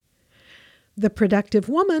The Productive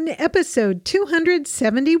Woman, episode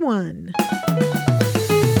 271.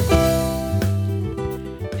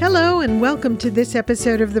 Hello and welcome to this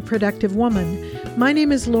episode of The Productive Woman. My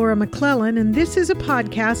name is Laura McClellan, and this is a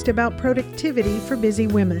podcast about productivity for busy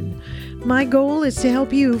women. My goal is to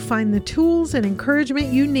help you find the tools and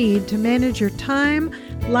encouragement you need to manage your time,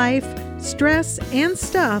 life, stress, and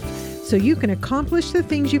stuff so you can accomplish the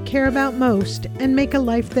things you care about most and make a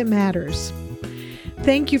life that matters.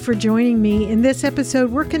 Thank you for joining me. In this episode,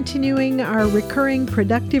 we're continuing our recurring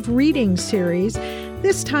productive reading series,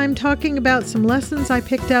 this time talking about some lessons I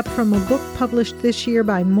picked up from a book published this year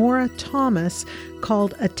by Maura Thomas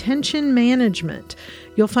called Attention Management.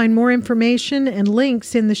 You'll find more information and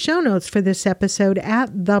links in the show notes for this episode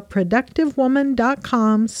at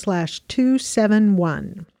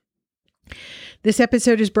theproductivewoman.com/271. This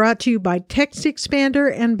episode is brought to you by Text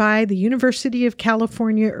Expander and by the University of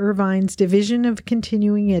California, Irvine's Division of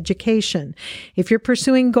Continuing Education. If you're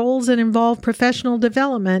pursuing goals that involve professional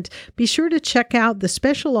development, be sure to check out the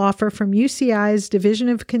special offer from UCI's Division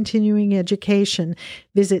of Continuing Education.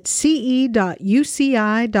 Visit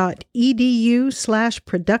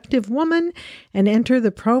ce.uci.edu/productivewoman and enter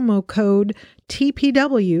the promo code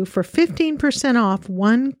TPW for 15% off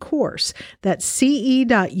one course. That's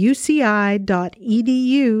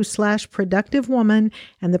ce.uci.edu/productivewoman,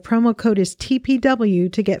 and the promo code is TPW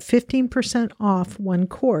to get 15% off one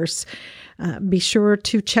course. Be sure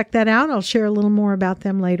to check that out. I'll share a little more about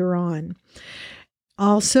them later on.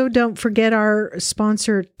 Also, don't forget our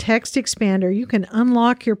sponsor, Text Expander. You can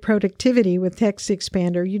unlock your productivity with Text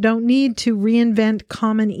Expander. You don't need to reinvent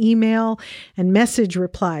common email and message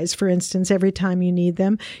replies, for instance, every time you need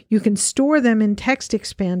them. You can store them in Text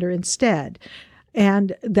Expander instead.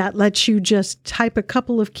 And that lets you just type a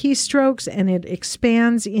couple of keystrokes and it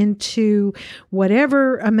expands into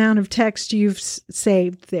whatever amount of text you've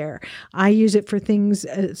saved there. I use it for things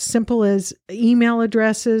as simple as email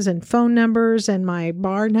addresses and phone numbers and my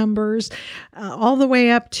bar numbers, all the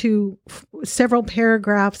way up to several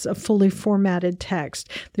paragraphs of fully formatted text.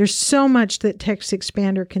 There's so much that Text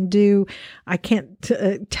Expander can do. I can't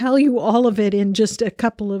tell you all of it in just a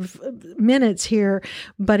couple of minutes here,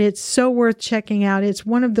 but it's so worth checking out. It's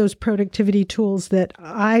one of those productivity tools that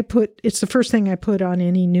it's the first thing I put on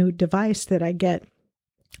any new device that I get.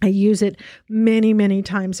 I use it many, many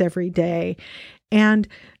times every day. And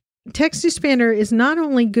Text Expander is not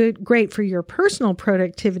only great for your personal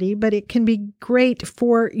productivity, but it can be great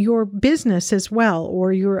for your business as well,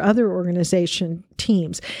 or your other organization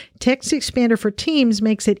teams. Text Expander for Teams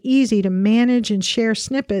makes it easy to manage and share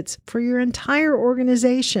snippets for your entire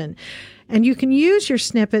organization. And you can use your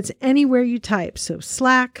snippets anywhere you type. So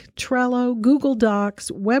Slack, Trello, Google Docs,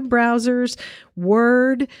 web browsers,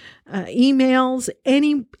 Word, emails,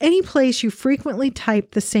 any place you frequently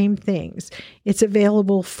type the same things. It's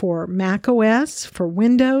available for Mac OS, for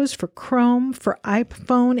Windows, for Chrome, for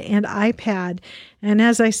iPhone and iPad. And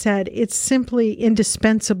as I said, it's simply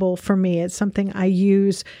indispensable for me. It's something I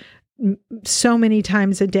use so many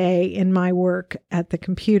times a day in my work at the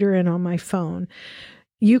computer and on my phone.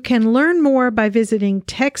 You can learn more by visiting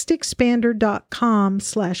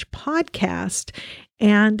textexpander.com/podcast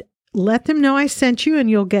and let them know I sent you, and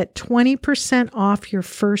you'll get 20% off your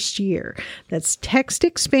first year. That's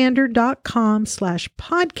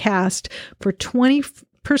textexpander.com/podcast for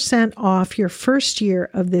 20% off your first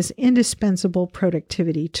year of this indispensable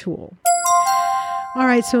productivity tool. All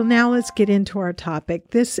right, so now let's get into our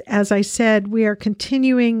topic. This, as I said, we are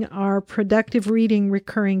continuing our productive reading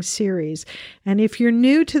recurring series. And if you're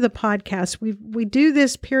new to the podcast, we do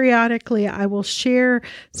this periodically. I will share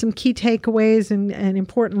some key takeaways and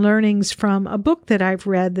important learnings from a book that I've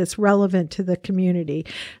read that's relevant to the community.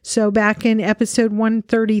 So back in episode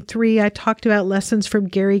 133, I talked about lessons from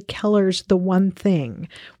Gary Keller's The One Thing,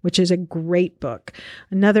 which is a great book.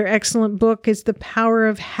 Another excellent book is The Power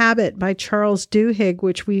of Habit by Charles Duhigg,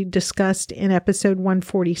 which we discussed in episode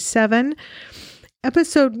 147.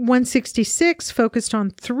 Episode 166 focused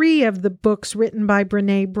on 3 of the books written by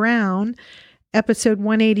Brené Brown. Episode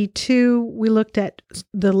 182, we looked at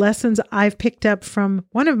the lessons I've picked up from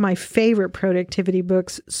one of my favorite productivity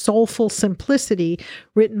books, Soulful Simplicity,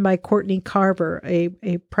 written by Courtney Carver, a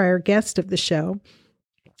prior guest of the show.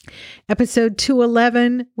 Episode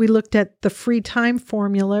 211, we looked at The Free Time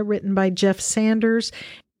Formula, written by Jeff Sanders.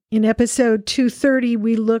 In episode 230,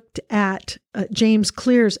 we looked at James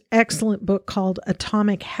Clear's excellent book called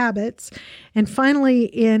Atomic Habits. And finally,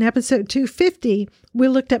 in episode 250, we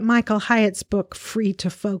looked at Michael Hyatt's book, Free to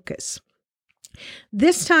Focus.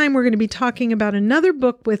 This time, we're going to be talking about another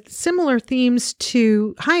book with similar themes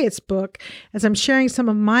to Hyatt's book, as I'm sharing some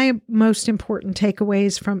of my most important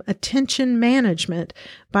takeaways from Attention Management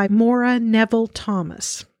by Maura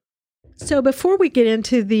Thomas. So before we get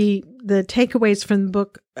into the takeaways from the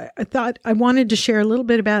book, I thought I wanted to share a little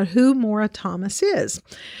bit about who Maura Thomas is.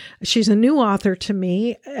 She's a new author to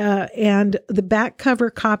me, and the back cover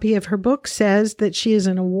copy of her book says that she is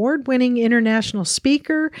an award-winning international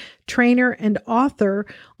speaker, trainer, and author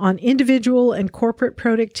on individual and corporate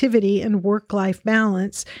productivity and work-life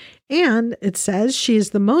balance. And it says she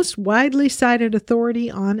is the most widely cited authority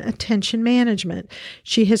on attention management.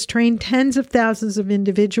 She has trained tens of thousands of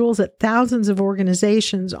individuals at thousands of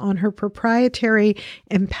organizations on her proprietary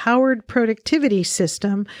empowered productivity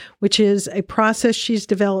system, which is a process she's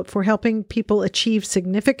developed for helping people achieve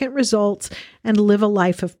significant results and live a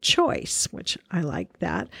life of choice, which I like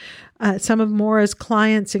that. Some of Maura's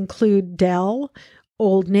clients include Dell,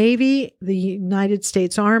 Old Navy, the United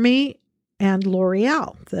States Army, and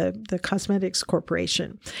L'Oreal, the cosmetics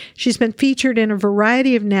corporation. She's been featured in a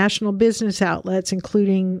variety of national business outlets,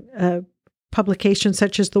 including publications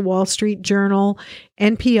such as the Wall Street Journal,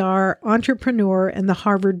 NPR, Entrepreneur, and the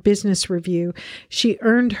Harvard Business Review. She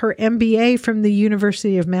earned her MBA from the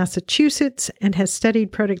University of Massachusetts and has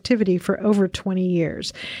studied productivity for over 20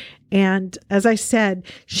 years. And as I said,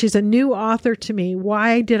 she's a new author to me.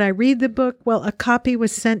 Why did I read the book? Well, a copy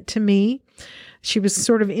was sent to me. She was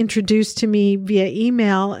sort of introduced to me via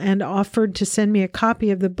email and offered to send me a copy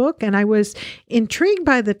of the book. And I was intrigued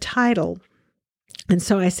by the title. And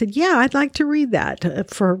so I said, yeah, I'd like to read that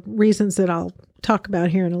for reasons that I'll talk about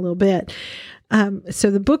here in a little bit. So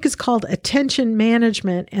the book is called Attention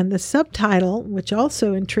Management, and the subtitle, which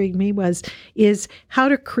also intrigued me, is How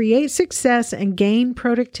to Create Success and Gain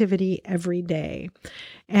Productivity Every Day.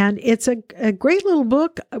 And it's a great little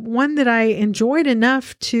book, one that I enjoyed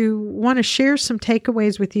enough to want to share some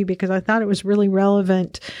takeaways with you because I thought it was really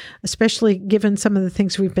relevant, especially given some of the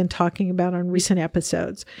things we've been talking about on recent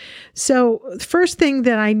episodes. So the first thing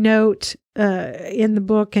that I note in the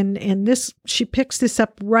book, and this, she picks this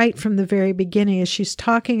up right from the very beginning, as she's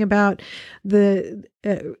talking about the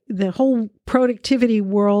whole productivity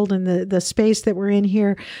world and the space that we're in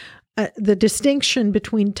here. The distinction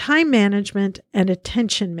between time management and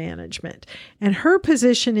attention management. And her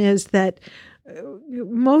position is that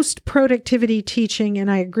most productivity teaching, and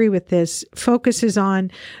I agree with this, focuses on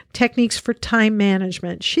techniques for time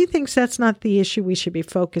management. She thinks that's not the issue we should be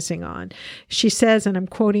focusing on. She says, and I'm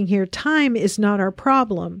quoting here, "Time is not our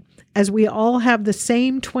problem, as we all have the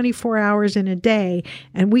same 24 hours in a day,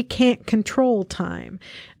 and we can't control time."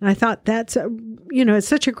 And I thought that's, it's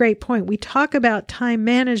such a great point. We talk about time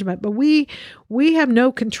management, but we have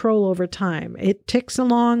no control over time. It ticks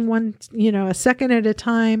along a second at a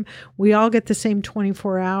time. We all get the same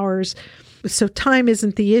 24 hours. So time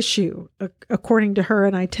isn't the issue, according to her,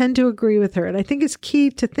 and I tend to agree with her. And I think it's key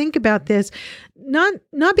to think about this, not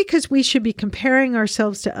because we should be comparing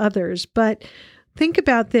ourselves to others, but think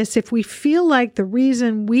about this. If we feel like the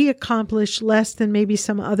reason we accomplish less than maybe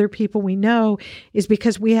some other people we know is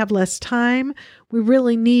because we have less time, we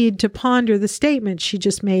really need to ponder the statement she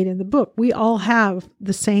just made in the book. We all have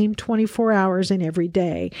the same 24 hours in every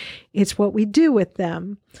day. It's what we do with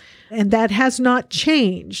them. And that has not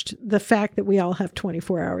changed, the fact that we all have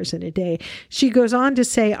 24 hours in a day. She goes on to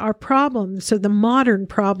say our problem, so the modern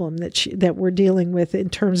problem that we're dealing with in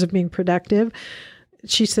terms of being productive,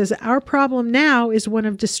 she says, our problem now is one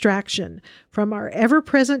of distraction from our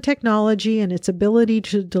ever-present technology and its ability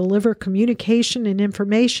to deliver communication and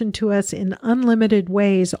information to us in unlimited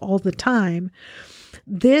ways all the time.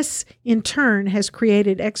 This, in turn, has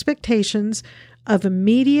created expectations of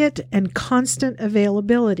immediate and constant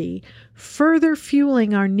availability, further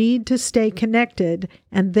fueling our need to stay connected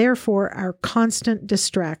and therefore our constant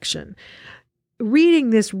distraction. Reading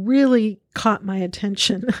this really caught my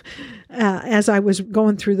attention as I was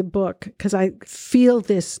going through the book, because I feel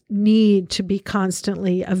this need to be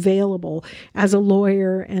constantly available as a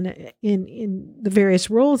lawyer and in the various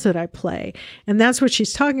roles that I play. And that's what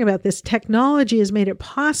she's talking about. This technology has made it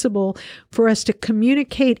possible for us to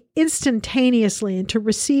communicate instantaneously and to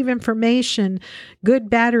receive information, good,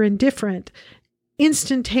 bad, or indifferent,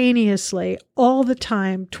 instantaneously, all the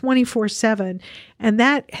time, 24/7. And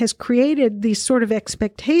that has created these sort of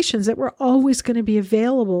expectations that we're always going to be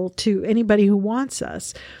available to anybody who wants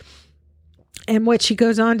us. And what she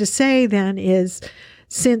goes on to say then is,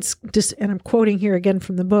 and I'm quoting here again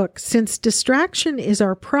from the book, since distraction is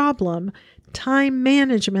our problem, time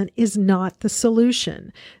management is not the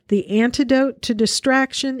solution. The antidote to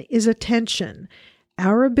distraction is attention.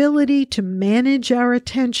 Our ability to manage our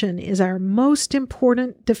attention is our most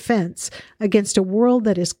important defense against a world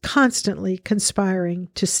that is constantly conspiring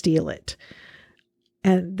to steal it.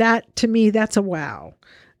 And that, to me, that's a wow.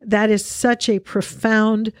 That is such a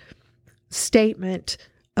profound statement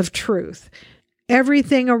of truth.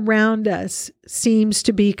 Everything around us seems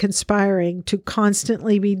to be conspiring to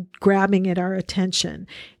constantly be grabbing at our attention.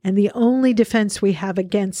 And the only defense we have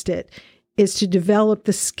against it is to develop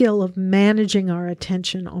the skill of managing our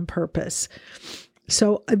attention on purpose.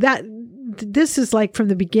 So this is like from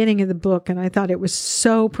the beginning of the book, and I thought it was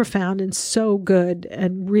so profound and so good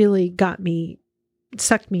and really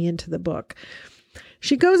sucked me into the book.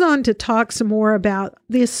 She goes on to talk some more about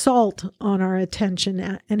the assault on our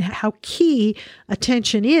attention and how key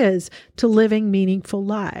attention is to living meaningful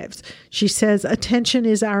lives. She says attention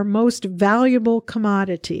is our most valuable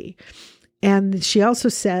commodity. And she also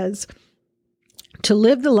says, to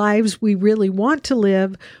live the lives we really want to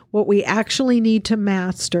live, what we actually need to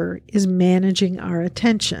master is managing our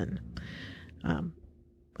attention.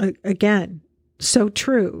 Again, so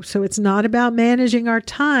true. So it's not about managing our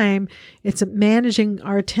time, it's managing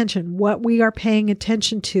our attention, what we are paying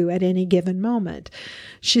attention to at any given moment.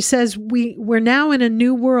 She says we're now in a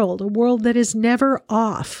new world, a world that is never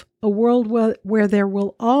off, a world where there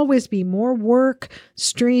will always be more work,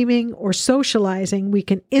 streaming, or socializing we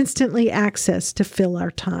can instantly access to fill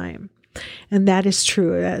our time. And that is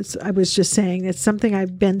true. As I was just saying, it's something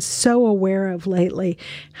I've been so aware of lately,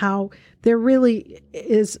 how there really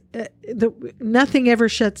is, nothing ever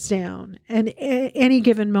shuts down. And any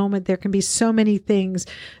given moment, there can be so many things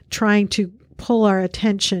trying to pull our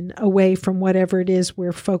attention away from whatever it is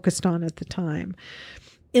we're focused on at the time.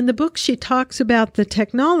 In the book, she talks about the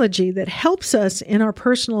technology that helps us in our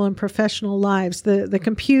personal and professional lives, the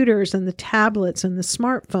computers and the tablets and the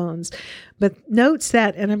smartphones, but notes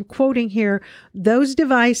that, and I'm quoting here, those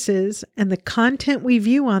devices and the content we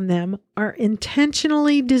view on them are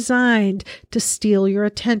intentionally designed to steal your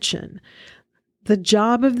attention. The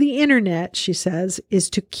job of the internet, she says, is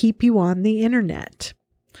to keep you on the internet.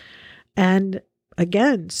 And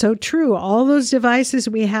again, so true. All those devices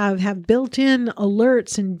we have built-in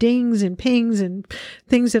alerts and dings and pings and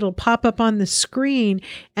things that'll pop up on the screen,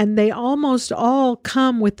 and they almost all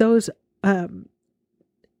come with those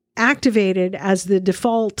activated as the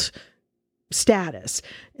default status.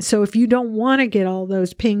 So if you don't want to get all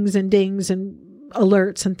those pings and dings and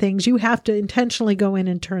alerts and things, you have to intentionally go in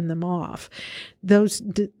and turn them off.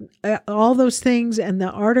 All those things and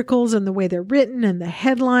the articles and the way they're written and the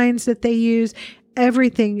headlines that they use,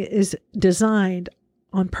 everything is designed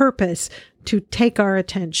on purpose to take our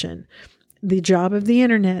attention. The job of the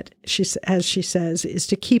internet, as she says, is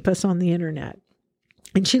to keep us on the internet.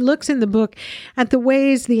 And she looks in the book at the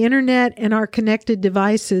ways the internet and our connected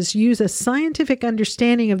devices use a scientific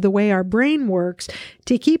understanding of the way our brain works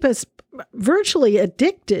to keep us virtually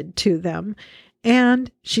addicted to them.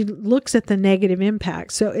 And she looks at the negative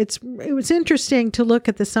impact. So it was interesting to look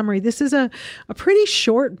at the summary. This is a pretty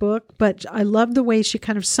short book, but I love the way she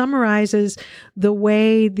kind of summarizes the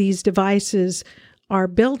way these devices are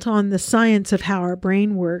built on the science of how our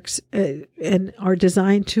brain works and are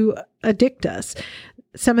designed to addict us.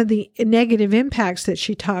 Some of the negative impacts that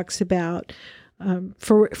she talks about,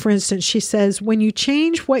 for instance, she says, when you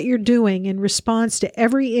change what you're doing in response to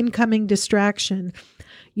every incoming distraction,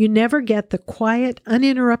 you never get the quiet,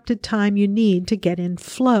 uninterrupted time you need to get in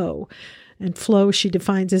flow. And flow, she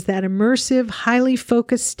defines as that immersive, highly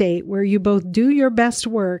focused state where you both do your best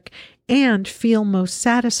work and feel most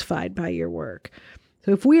satisfied by your work.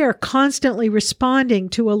 So if we are constantly responding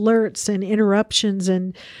to alerts and interruptions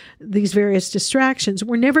and these various distractions,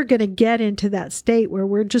 we're never going to get into that state where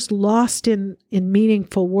we're just lost in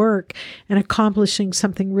meaningful work and accomplishing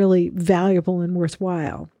something really valuable and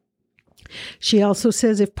worthwhile. She also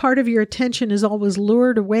says if part of your attention is always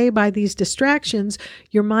lured away by these distractions,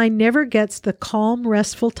 your mind never gets the calm,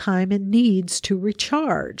 restful time it needs to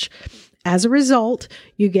recharge. As a result,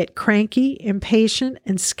 you get cranky, impatient,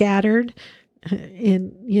 and scattered.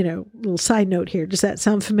 In, little side note here, does that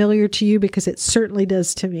sound familiar to you? Because it certainly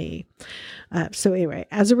does to me. So anyway,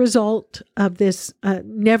 as a result of this,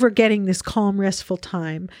 never getting this calm, restful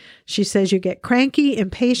time, she says you get cranky,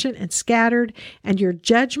 impatient, and scattered, and your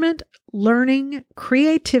judgment, learning,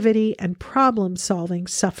 creativity, and problem solving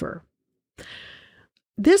suffer.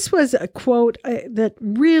 This was a quote that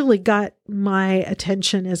really got my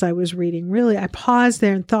attention as I was reading. Really, I paused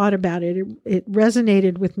there and thought about it. It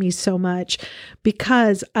resonated with me so much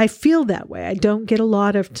because I feel that way. I don't get a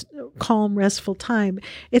lot of calm, restful time.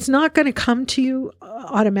 It's not going to come to you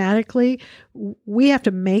automatically. We have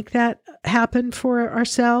to make that happen for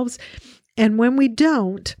ourselves. And when we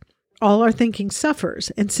don't, all our thinking suffers.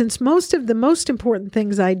 And since most of the most important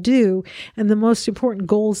things I do and the most important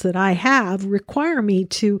goals that I have require me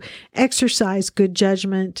to exercise good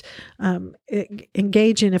judgment,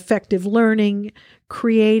 engage in effective learning,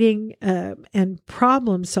 creating, and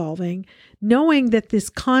problem solving, knowing that this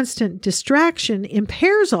constant distraction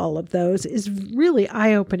impairs all of those is really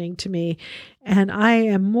eye-opening to me. And I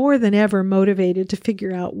am more than ever motivated to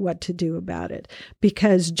figure out what to do about it,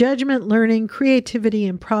 because judgment, learning, creativity,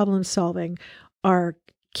 and problem solving are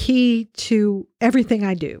key to everything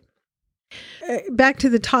I do. Back to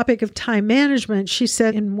the topic of time management, she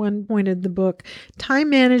said in one point in the book, time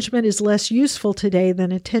management is less useful today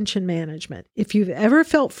than attention management. If you've ever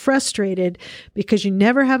felt frustrated because you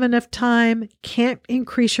never have enough time, can't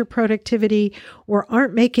increase your productivity, or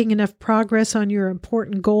aren't making enough progress on your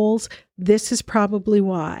important goals, this is probably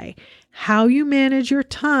why. How you manage your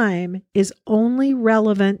time is only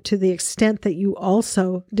relevant to the extent that you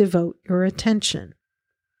also devote your attention.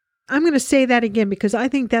 I'm going to say that again because I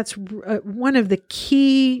think that's one of the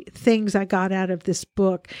key things I got out of this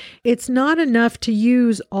book. It's not enough to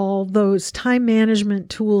use all those time management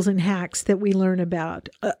tools and hacks that we learn about,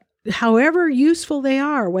 however useful they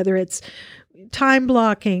are, whether it's time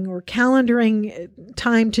blocking or calendaring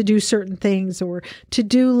time to do certain things or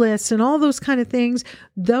to-do lists and all those kind of things.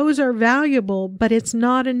 Those are valuable, but it's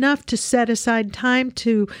not enough to set aside time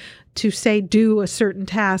to say do a certain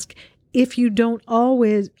task if you don't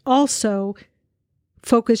always also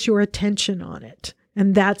focus your attention on it.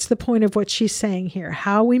 And that's the point of what she's saying here.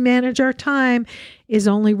 How we manage our time is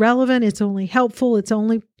only relevant, it's only helpful, it's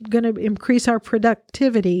only going to increase our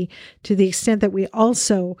productivity to the extent that we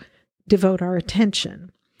also devote our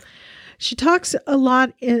attention. She talks a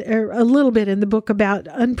little bit in the book about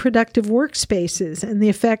unproductive workspaces and the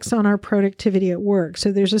effects on our productivity at work.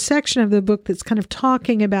 So there's a section of the book that's kind of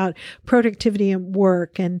talking about productivity at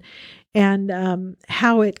work and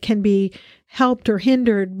how it can be helped or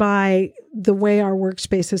hindered by the way our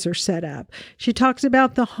workspaces are set up. She talks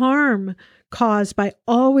about the harm caused by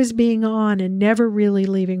always being on and never really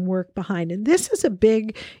leaving work behind. And this is a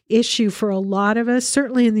big issue for a lot of us,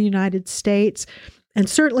 certainly in the United States. And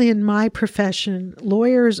certainly in my profession,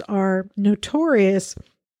 lawyers are notorious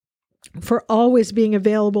for always being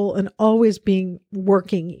available and always being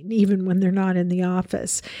working, even when they're not in the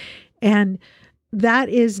office. And that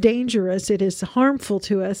is dangerous. It is harmful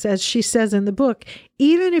to us. As she says in the book,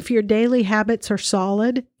 even if your daily habits are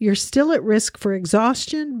solid, you're still at risk for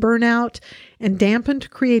exhaustion, burnout, and dampened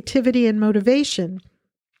creativity and motivation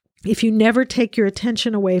if you never take your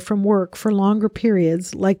attention away from work for longer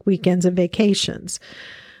periods like weekends and vacations.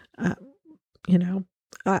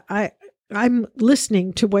 I'm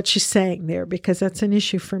listening to what she's saying there because that's an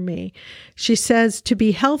issue for me. She says, to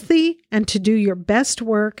be healthy and to do your best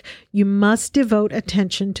work, you must devote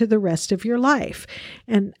attention to the rest of your life.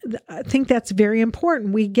 And I think that's very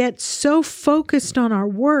important. We get so focused on our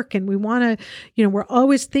work and we want to, we're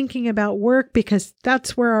always thinking about work because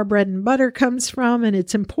that's where our bread and butter comes from. And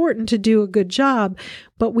it's important to do a good job,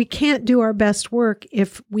 but we can't do our best work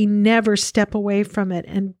if we never step away from it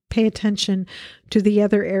and pay attention to the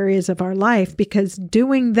other areas of our life, because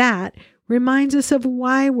doing that reminds us of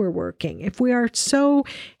why we're working. If we are so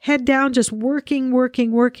head down, just working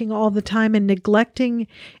all the time and neglecting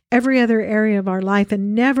every other area of our life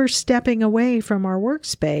and never stepping away from our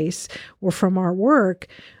workspace or from our work,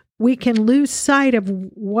 we can lose sight of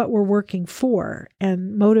what we're working for,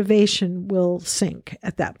 and motivation will sink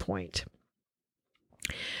at that point.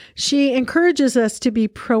 She encourages us to be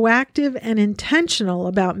proactive and intentional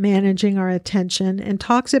about managing our attention and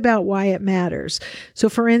talks about why it matters. So,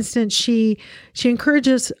 for instance, she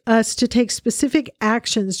encourages us to take specific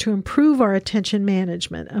actions to improve our attention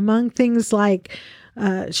management. Among things like,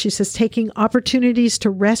 she says, taking opportunities to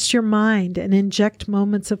rest your mind and inject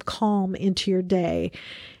moments of calm into your day.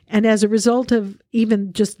 And as a result of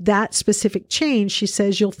even just that specific change, she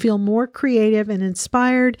says you'll feel more creative and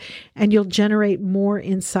inspired, and you'll generate more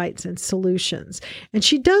insights and solutions. And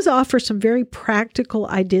she does offer some very practical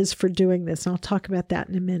ideas for doing this. And I'll talk about that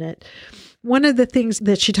in a minute. One of the things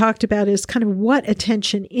that she talked about is kind of what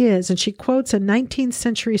attention is. And she quotes a 19th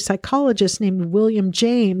century psychologist named William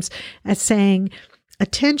James as saying,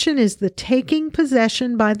 attention is the taking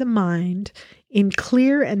possession by the mind in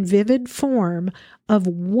clear and vivid form of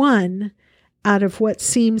one out of what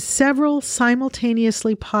seems several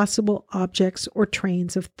simultaneously possible objects or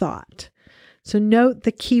trains of thought. So note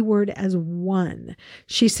the key word as one.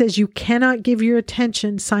 She says you cannot give your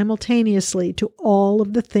attention simultaneously to all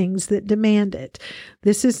of the things that demand it.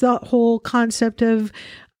 This is the whole concept of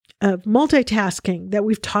of multitasking that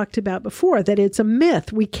we've talked about before, that it's a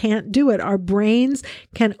myth. We can't do it. Our brains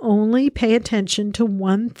can only pay attention to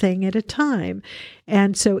one thing at a time.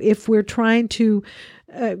 And so if we're trying to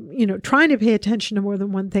pay attention to more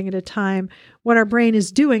than one thing at a time, what our brain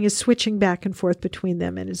is doing is switching back and forth between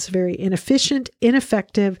them. And it's very inefficient,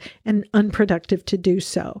 ineffective, and unproductive to do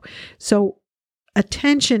so. So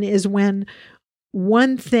attention is when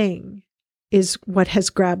one thing is what has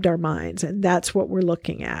grabbed our minds, and that's what we're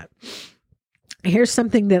looking at. Here's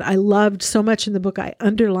something that I loved so much in the book, I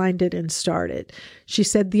underlined it and started. She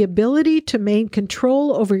said, the ability to maintain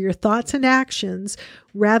control over your thoughts and actions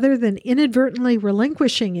rather than inadvertently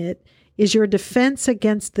relinquishing it is your defense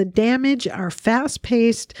against the damage our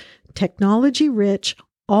fast-paced, technology-rich,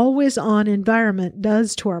 always-on environment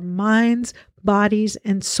does to our minds, bodies,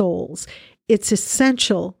 and souls. It's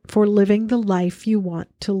essential for living the life you want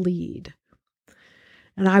to lead.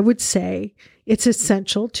 And I would say it's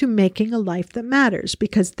essential to making a life that matters,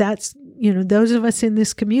 because that's, those of us in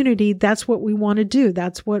this community, that's what we want to do.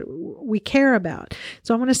 That's what we care about.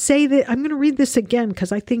 So I want to say that I'm going to read this again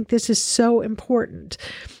because I think this is so important.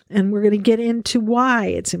 And we're going to get into why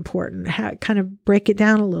it's important, kind of break it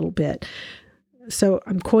down a little bit. So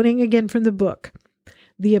I'm quoting again from the book.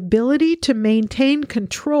 The ability to maintain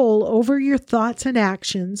control over your thoughts and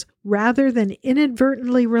actions rather than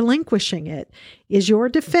inadvertently relinquishing it is your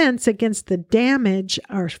defense against the damage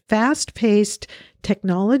our fast-paced,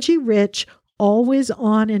 technology-rich,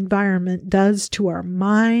 always-on environment does to our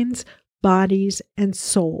minds, bodies, and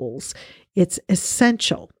souls. It's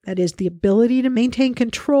essential. That is, the ability to maintain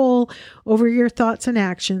control over your thoughts and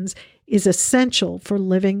actions is essential for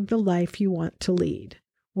living the life you want to lead.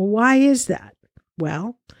 Well, why is that?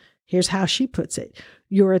 Well, here's how she puts it.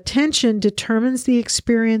 Your attention determines the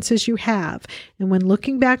experiences you have. And when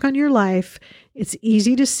looking back on your life, it's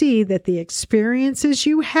easy to see that the experiences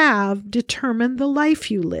you have determine the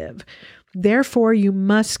life you live. Therefore, you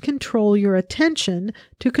must control your attention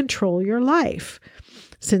to control your life.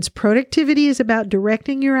 Since productivity is about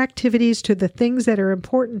directing your activities to the things that are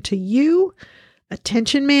important to you,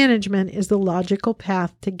 attention management is the logical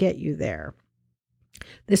path to get you there.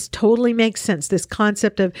 This totally makes sense. This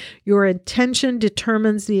concept of your attention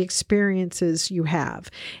determines the experiences you have.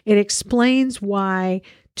 It explains why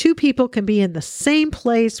two people can be in the same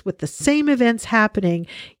place with the same events happening,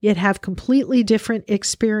 yet have completely different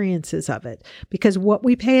experiences of it. Because what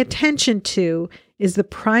we pay attention to is the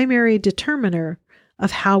primary determiner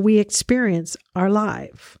of how we experience our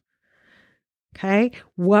life. Okay?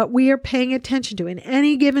 What we are paying attention to in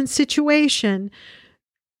any given situation,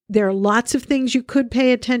 there are lots of things you could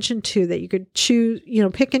pay attention to that you could choose,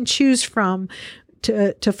 pick and choose from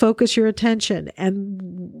to focus your attention. And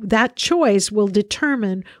that choice will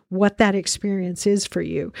determine what that experience is for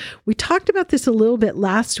you. We talked about this a little bit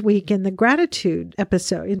last week in the gratitude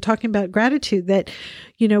episode, in talking about gratitude, that,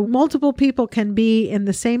 multiple people can be in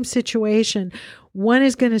the same situation. One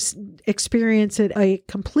is going to experience a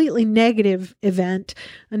completely negative event.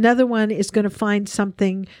 Another one is going to find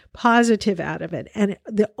something positive out of it. And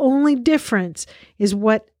the only difference is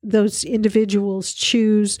what those individuals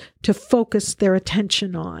choose to focus their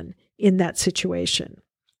attention on in that situation.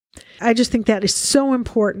 I just think that is so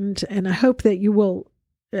important, and I hope that you will.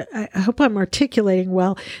 I hope I'm articulating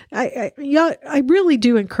well. I really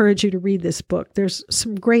do encourage you to read this book. There's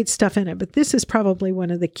some great stuff in it, but this is probably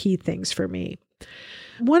one of the key things for me.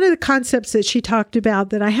 One of the concepts that she talked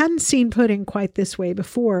about that I hadn't seen put in quite this way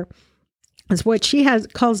before is what she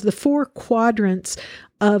calls the 4 quadrants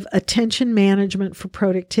of attention management for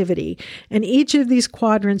productivity. And each of these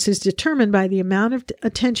quadrants is determined by the amount of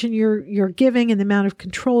attention you're giving and the amount of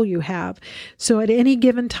control you have. So at any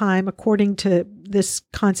given time, according to this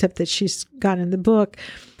concept that she's got in the book,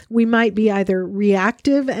 we might be either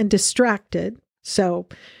reactive and distracted. So,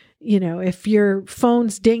 if your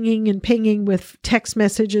phone's dinging and pinging with text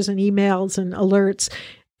messages and emails and alerts,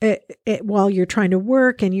 while you're trying to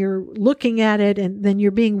work and you're looking at it, and then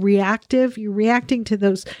you're being reactive, you're reacting to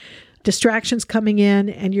those distractions coming in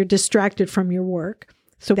and you're distracted from your work.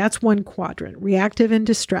 So that's one quadrant, reactive and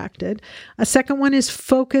distracted. A second one is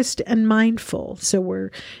focused and mindful.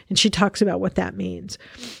 And she talks about what that means.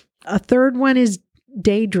 A third one is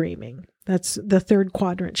daydreaming. That's the third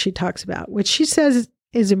quadrant she talks about, which she says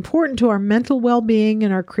is important to our mental well-being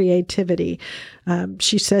and our creativity.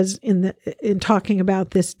 She says in talking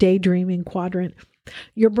about this daydreaming quadrant,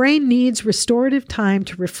 your brain needs restorative time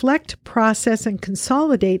to reflect, process, and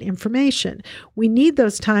consolidate information. We need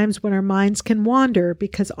those times when our minds can wander,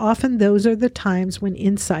 because often those are the times when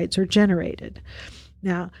insights are generated.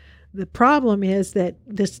 Now, the problem is that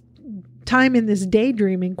this time in this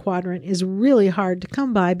daydreaming quadrant is really hard to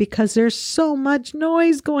come by because there's so much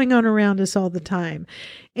noise going on around us all the time.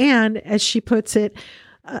 And as she puts it,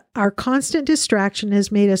 our constant distraction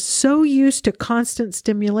has made us so used to constant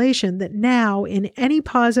stimulation that now in any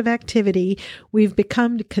positive activity, we've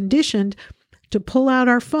become conditioned to pull out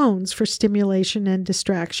our phones for stimulation and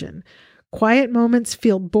distraction. Quiet moments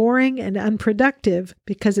feel boring and unproductive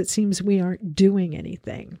because it seems we aren't doing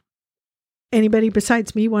anything. Anybody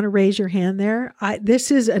besides me want to raise your hand there?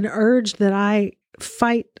 This is an urge that I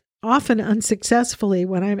fight often unsuccessfully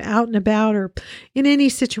when I'm out and about or in any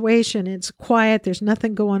situation. It's quiet. There's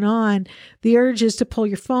nothing going on. The urge is to pull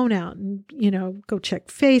your phone out and, go check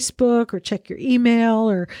Facebook or check your email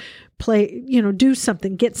or play, do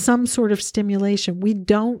something, get some sort of stimulation. We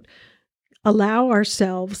don't allow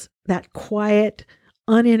ourselves that quiet,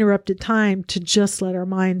 uninterrupted time to just let our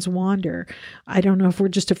minds wander. I don't know if we're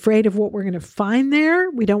just afraid of what we're going to find there.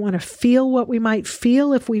 We don't want to feel what we might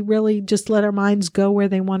feel if we really just let our minds go where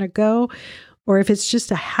they want to go, or if it's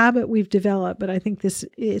just a habit we've developed. But I think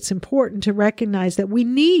it's important to recognize that we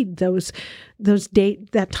need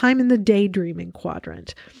that time in the daydreaming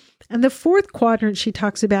quadrant. And the fourth quadrant she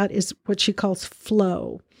talks about is what she calls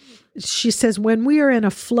flow. She says, when we are in a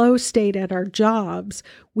flow state at our jobs,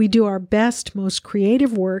 we do our best, most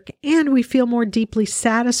creative work, and we feel more deeply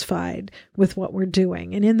satisfied with what we're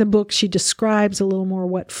doing. And in the book, she describes a little more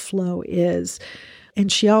what flow is. And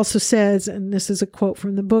she also says, and this is a quote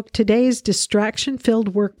from the book, today's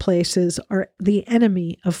distraction-filled workplaces are the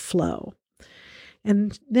enemy of flow.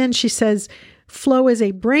 And then she says, flow is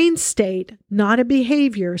a brain state, not a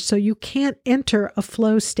behavior, so you can't enter a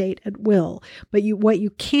flow state at will. But what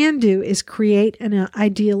you can do is create an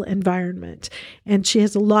ideal environment. And she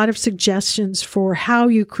has a lot of suggestions for how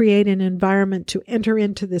you create an environment to enter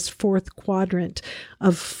into this fourth quadrant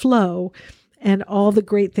of flow and all the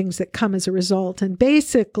great things that come as a result. And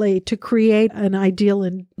basically, to create an ideal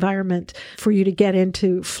environment for you to get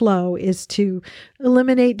into flow is to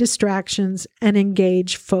eliminate distractions and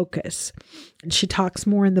engage focus. And she talks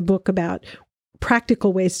more in the book about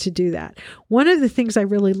practical ways to do that. One of the things I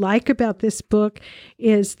really like about this book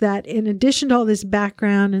is that in addition to all this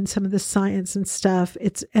background and some of the science and stuff,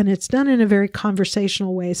 it's done in a very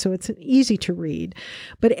conversational way, so it's easy to read.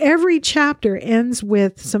 But every chapter ends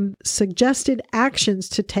with some suggested actions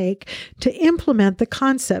to take to implement the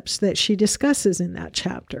concepts that she discusses in that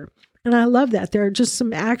chapter. And I love that. There are just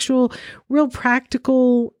some actual, real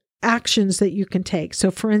practical actions that you can take. So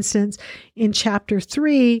for instance, in chapter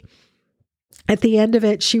 3, at the end of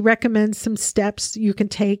it, she recommends some steps you can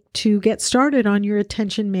take to get started on your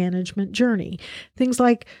attention management journey. Things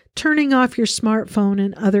like turning off your smartphone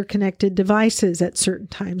and other connected devices at certain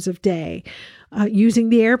times of day, using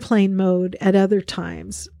the airplane mode at other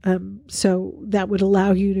times. So that would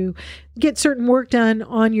allow you to get certain work done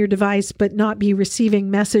on your device, but not be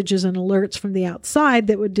receiving messages and alerts from the outside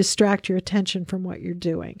that would distract your attention from what you're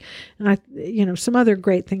doing. And some other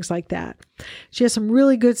great things like that. She has some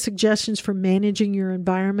really good suggestions for managing your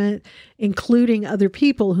environment, including other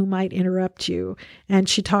people who might interrupt you. And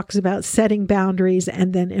she talks about setting boundaries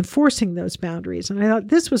and then enforcing those boundaries. And I thought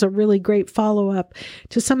this was a really great follow-up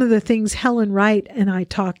to some of the things Helen Wright and I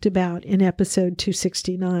talked about in episode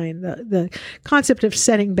 269, the concept of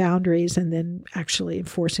setting boundaries and then actually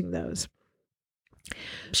enforcing those.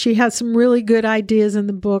 She has some really good ideas in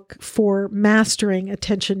the book for mastering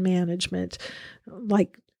attention management,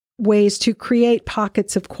 like ways to create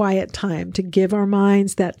pockets of quiet time, to give our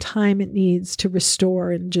minds that time it needs to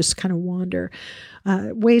restore and just kind of wander.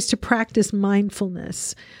 Ways to practice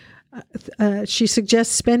mindfulness. She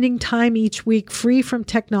suggests spending time each week free from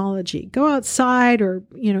technology. Go outside or,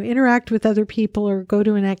 interact with other people or go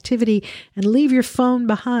to an activity and leave your phone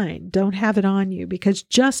behind. Don't have it on you, because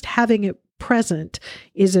just having it present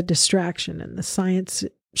is a distraction, and the science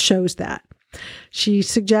shows that. She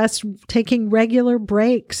suggests taking regular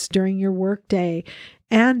breaks during your workday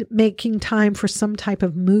and making time for some type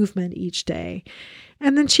of movement each day.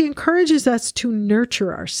 And then she encourages us to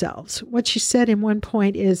nurture ourselves. What she said in one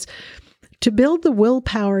point is, to build the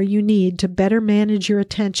willpower you need to better manage your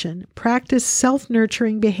attention, practice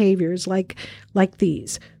self-nurturing behaviors like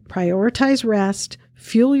these. Prioritize rest,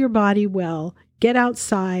 fuel your body well, get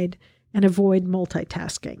outside, and avoid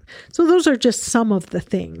multitasking. So those are just some of the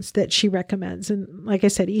things that she recommends. And like I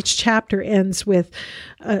said, each chapter ends with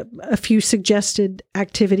a few suggested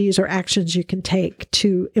activities or actions you can take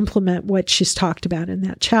to implement what she's talked about in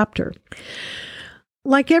that chapter.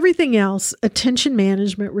 Like everything else, attention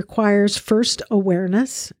management requires first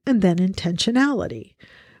awareness and then intentionality.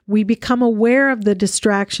 We become aware of the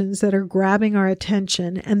distractions that are grabbing our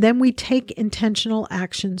attention, and then we take intentional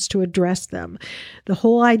actions to address them. The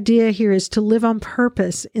whole idea here is to live on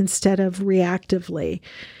purpose instead of reactively.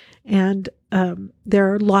 And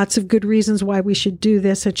there are lots of good reasons why we should do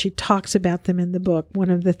this, and she talks about them in the book. One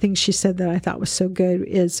of the things she said that I thought was so good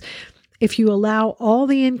is, if you allow all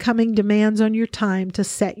the incoming demands on your time to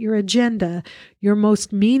set your agenda, your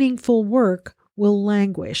most meaningful work will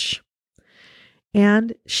languish.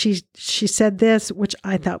 And she said this, which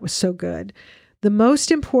I thought was so good. The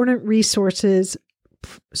most important resources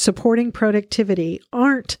supporting productivity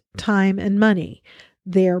aren't time and money.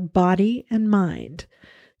 They're body and mind.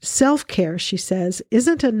 Self-care, she says,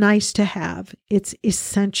 isn't a nice to have. It's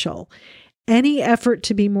essential. Any effort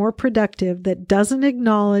to be more productive that doesn't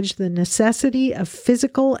acknowledge the necessity of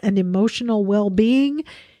physical and emotional well-being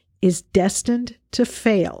is destined to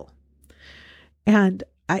fail. And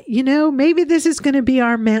maybe this is going to be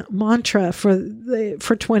our mantra for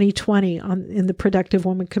 2020 in the Productive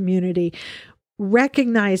Woman community,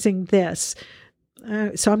 recognizing this.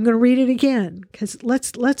 So I'm going to read it again, because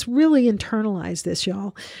let's really internalize this,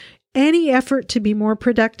 y'all. Any effort to be more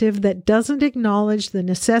productive that doesn't acknowledge the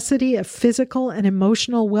necessity of physical and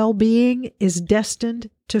emotional well-being is destined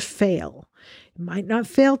to fail. It might not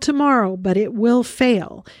fail tomorrow, but it will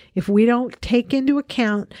fail if we don't take into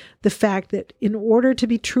account the fact that in order to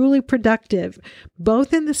be truly productive,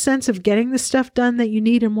 both in the sense of getting the stuff done that you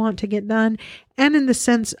need and want to get done, and in the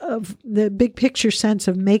sense of the big picture sense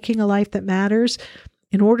of making a life that matters,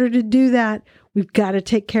 in order to do that, we've got to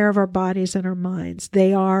take care of our bodies and our minds.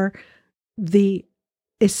 They are the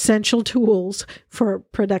essential tools for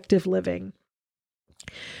productive living.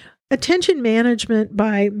 Attention Management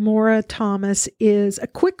by Maura Thomas is a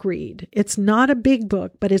quick read. It's not a big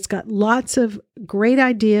book, but it's got lots of great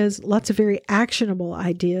ideas, lots of very actionable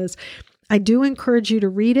ideas. I do encourage you to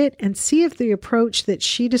read it and see if the approach that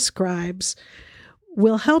she describes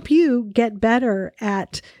will help you get better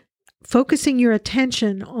at focusing your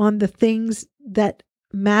attention on the things that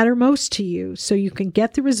matter most to you so you can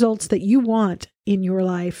get the results that you want in your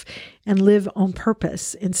life and live on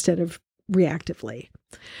purpose instead of reactively.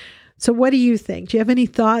 So what do you think? Do you have any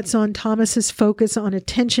thoughts on Thomas's focus on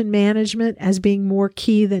attention management as being more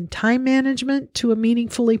key than time management to a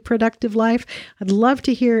meaningfully productive life? I'd love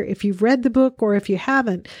to hear, if you've read the book or if you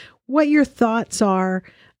haven't, what your thoughts are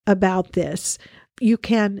about this. You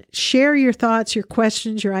can share your thoughts, your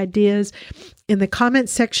questions, your ideas in the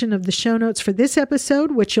comments section of the show notes for this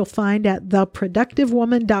episode, which you'll find at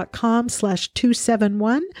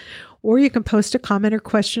theproductivewoman.com/271. Or you can post a comment or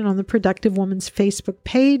question on the Productive Woman's Facebook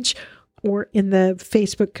page or in the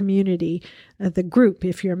Facebook community, the group,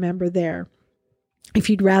 if you're a member there. If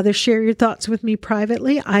you'd rather share your thoughts with me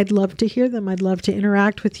privately, I'd love to hear them. I'd love to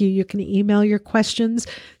interact with you. You can email your questions,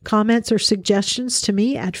 comments, or suggestions to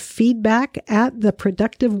me at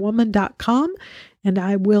feedback@theproductivewoman.com, and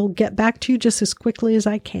I will get back to you just as quickly as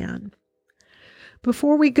I can.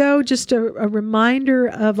 Before we go, just a reminder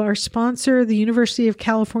of our sponsor, the University of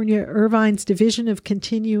California, Irvine's Division of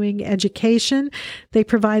Continuing Education. They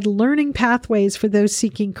provide learning pathways for those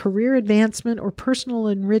seeking career advancement or personal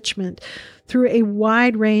enrichment through a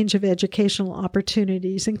wide range of educational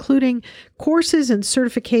opportunities, including courses and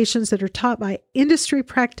certifications that are taught by industry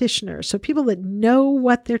practitioners, so people that know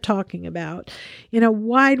what they're talking about in a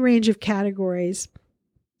wide range of categories.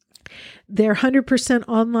 Their 100%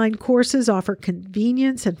 online courses offer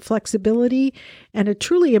convenience and flexibility and a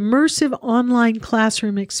truly immersive online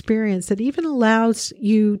classroom experience that even allows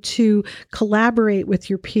you to collaborate with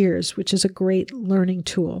your peers, which is a great learning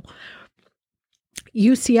tool.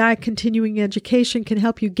 UCI Continuing Education can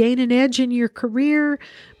help you gain an edge in your career,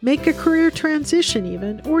 make a career transition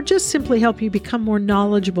even, or just simply help you become more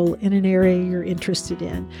knowledgeable in an area you're interested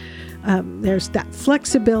in. There's that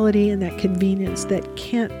flexibility and that convenience that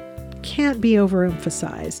can't be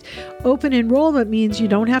overemphasized. Open enrollment means you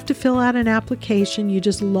don't have to fill out an application. You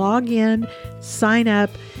just log in, sign up,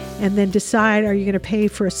 and then decide, are you going to pay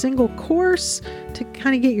for a single course to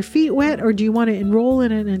kind of get your feet wet, or do you want to enroll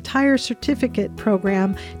in an entire certificate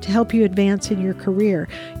program to help you advance in your career?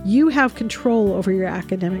 You have control over your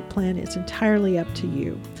academic plan. It's entirely up to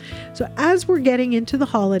you. So as we're getting into the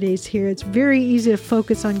holidays here, it's very easy to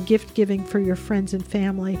focus on gift giving for your friends and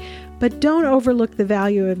family, but don't overlook the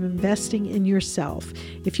value of investing in yourself.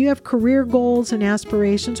 If you have career goals and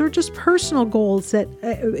aspirations, or just personal goals that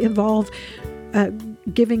involve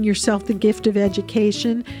giving yourself the gift of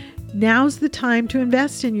education, now's the time to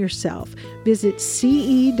invest in yourself. Visit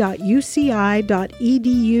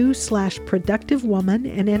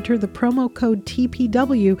ce.uci.edu/productivewoman and enter the promo code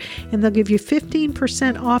TPW, and they'll give you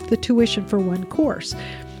 15% off the tuition for one course.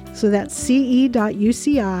 So that's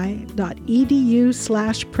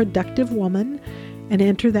ce.uci.edu/productivewoman and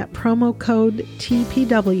enter that promo code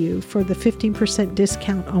TPW for the 15%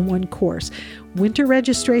 discount on one course. Winter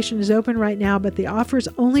registration is open right now, but the offer is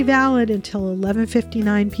only valid until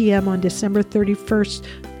 11:59 p.m. on December 31st,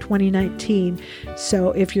 2019.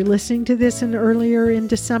 So if you're listening to this earlier in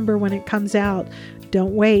December when it comes out,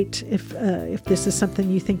 don't wait if this is something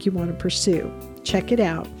you think you want to pursue. Check it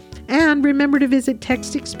out. And remember to visit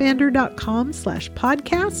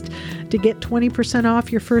textexpander.com/podcast to get 20%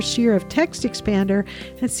 off your first year of Text Expander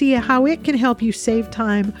and see how it can help you save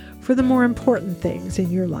time for the more important things in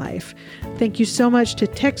your life. Thank you so much to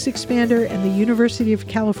Text Expander and the University of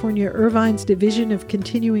California Irvine's Division of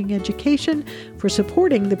Continuing Education for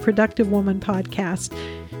supporting the Productive Woman podcast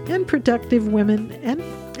and productive women and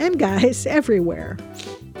guys everywhere.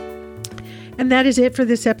 And that is it for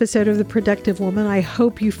this episode of The Productive Woman. I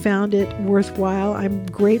hope you found it worthwhile. I'm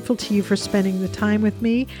grateful to you for spending the time with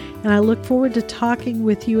me, and I look forward to talking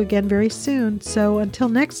with you again very soon. So until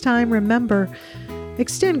next time, remember,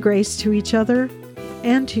 extend grace to each other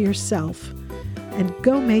and to yourself, and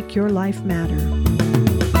go make your life matter.